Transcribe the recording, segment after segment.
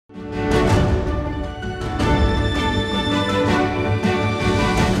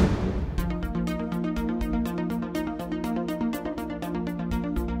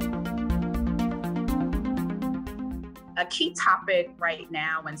A key topic right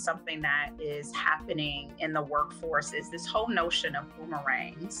now and something that is happening in the workforce is this whole notion of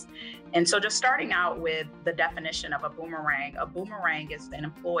boomerangs. And so, just starting out with the definition of a boomerang is an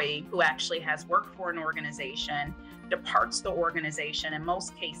employee who actually has worked for an organization, departs the organization in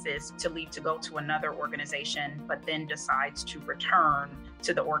most cases to leave to go to another organization, but then decides to return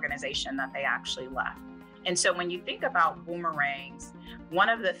to the organization that they actually left. And so when you think about boomerangs, one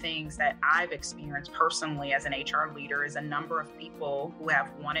of the things that I've experienced personally as an HR leader is a number of people who have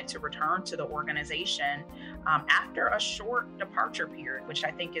wanted to return to the organization after a short departure period, which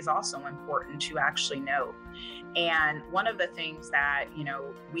I think is also important to actually note. And one of the things that,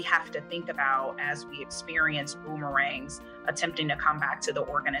 we have to think about as we experience boomerangs attempting to come back to the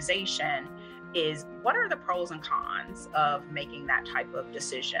organization is what are the pros and cons of making that type of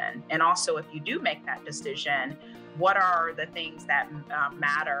decision? And also, if you do make that decision, what are the things that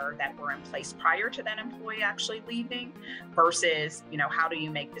matter that were in place prior to that employee actually leaving versus, how do you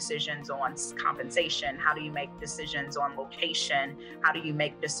make decisions on compensation? How do you make decisions on location? How do you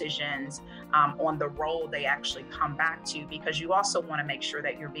make decisions on the role they actually come back to? Because you also want to make sure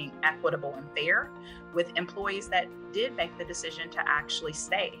that you're being equitable and fair with employees that did make the decision to actually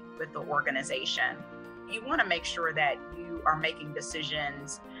stay with the organization. You want to make sure that you are making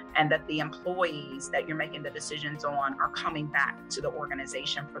decisions and that the employees that you're making the decisions on are coming back to the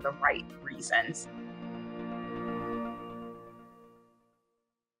organization for the right reasons.